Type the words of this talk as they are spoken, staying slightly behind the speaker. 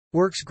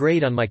Works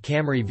great on my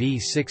Camry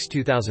V6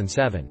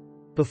 2007.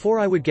 Before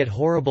I would get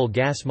horrible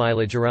gas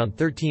mileage around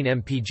 13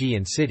 mpg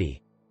in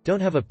city.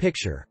 Don't have a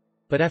picture.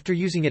 But after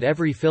using it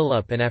every fill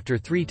up and after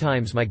 3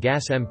 times my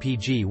gas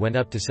mpg went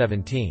up to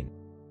 17.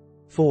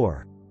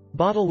 4.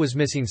 Bottle was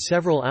missing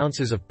several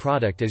ounces of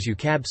product as you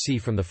can see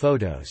from the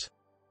photos.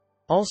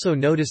 Also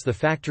notice the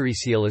factory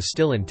seal is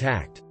still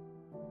intact.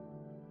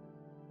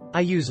 I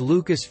use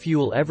Lucas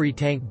fuel every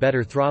tank.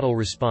 Better throttle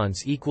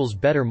response equals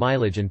better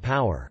mileage and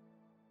power.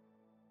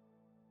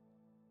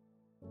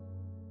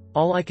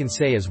 All I can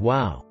say is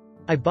wow.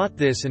 I bought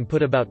this and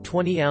put about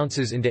 20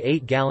 ounces into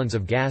 8 gallons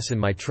of gas in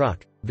my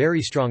truck,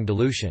 very strong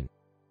dilution.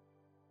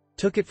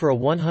 Took it for a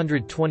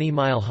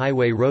 120-mile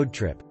highway road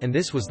trip, and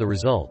this was the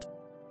result.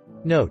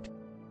 Note: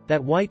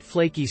 that white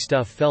flaky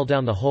stuff fell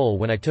down the hole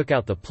when I took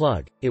out the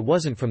plug, it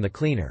wasn't from the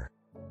cleaner.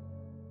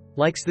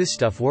 Likes this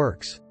stuff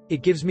works.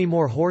 It gives me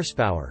more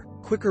horsepower,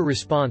 quicker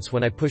response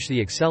when I push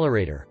the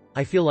accelerator,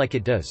 I feel like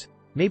it does.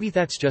 Maybe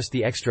that's just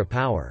the extra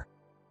power.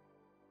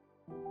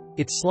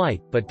 It's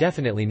slight, but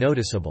definitely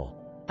noticeable.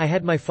 I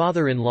had my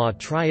father-in-law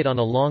try it on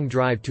a long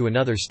drive to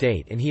another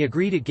state and he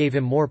agreed it gave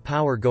him more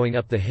power going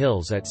up the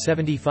hills at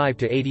 75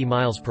 to 80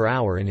 miles per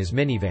hour in his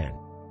minivan.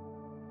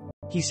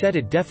 He said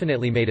it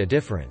definitely made a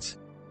difference.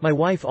 My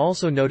wife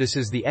also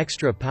notices the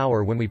extra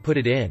power when we put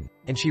it in,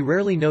 and she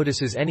rarely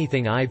notices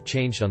anything I've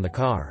changed on the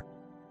car.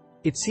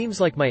 It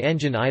seems like my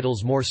engine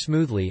idles more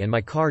smoothly and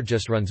my car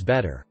just runs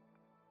better.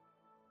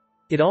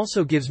 It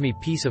also gives me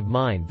peace of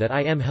mind that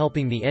I am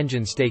helping the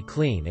engine stay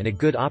clean and a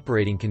good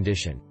operating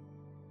condition.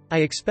 I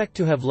expect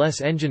to have less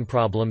engine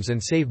problems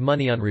and save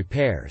money on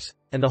repairs,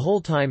 and the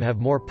whole time have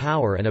more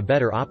power and a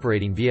better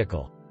operating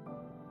vehicle.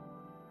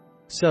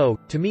 So,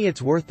 to me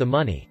it's worth the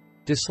money.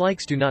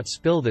 Dislikes: do not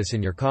spill this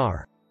in your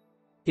car.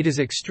 It is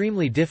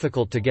extremely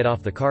difficult to get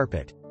off the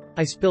carpet.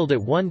 I spilled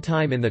it one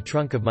time in the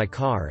trunk of my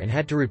car and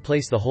had to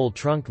replace the whole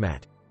trunk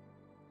mat.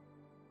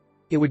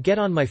 It would get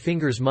on my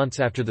fingers months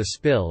after the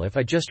spill if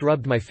I just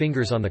rubbed my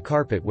fingers on the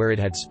carpet where it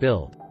had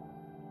spilled.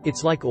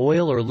 It's like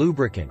oil or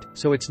lubricant,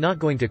 so it's not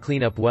going to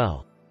clean up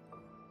well.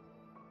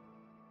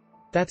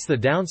 That's the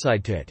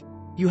downside to it.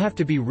 You have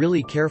to be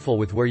really careful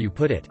with where you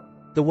put it.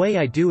 The way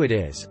I do it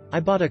is, I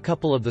bought a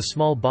couple of the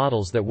small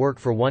bottles that work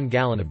for 1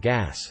 gallon of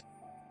gas.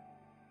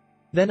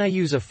 Then I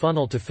use a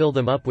funnel to fill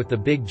them up with the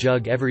big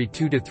jug every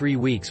 2 to 3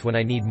 weeks when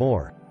I need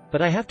more.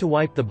 But I have to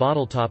wipe the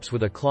bottle tops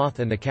with a cloth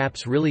and the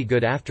caps really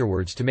good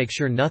afterwards to make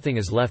sure nothing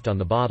is left on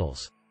the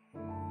bottles.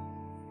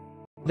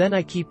 Then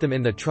I keep them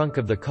in the trunk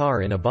of the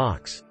car in a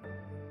box.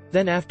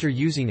 Then after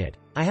using it,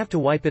 I have to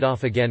wipe it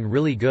off again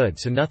really good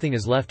so nothing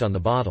is left on the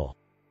bottle.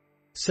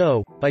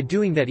 So, by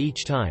doing that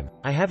each time,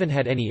 I haven't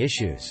had any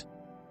issues.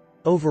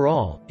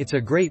 Overall, it's a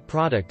great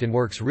product and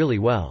works really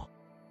well.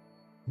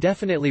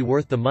 Definitely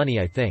worth the money,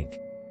 I think.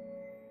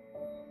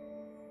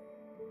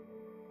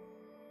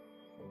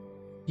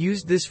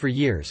 Used this for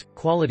years,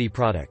 quality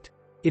product.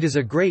 It is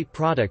a great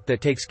product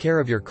that takes care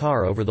of your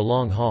car over the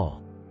long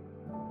haul.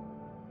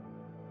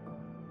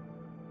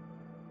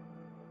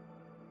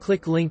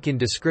 Click link in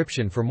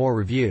description for more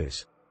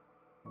reviews.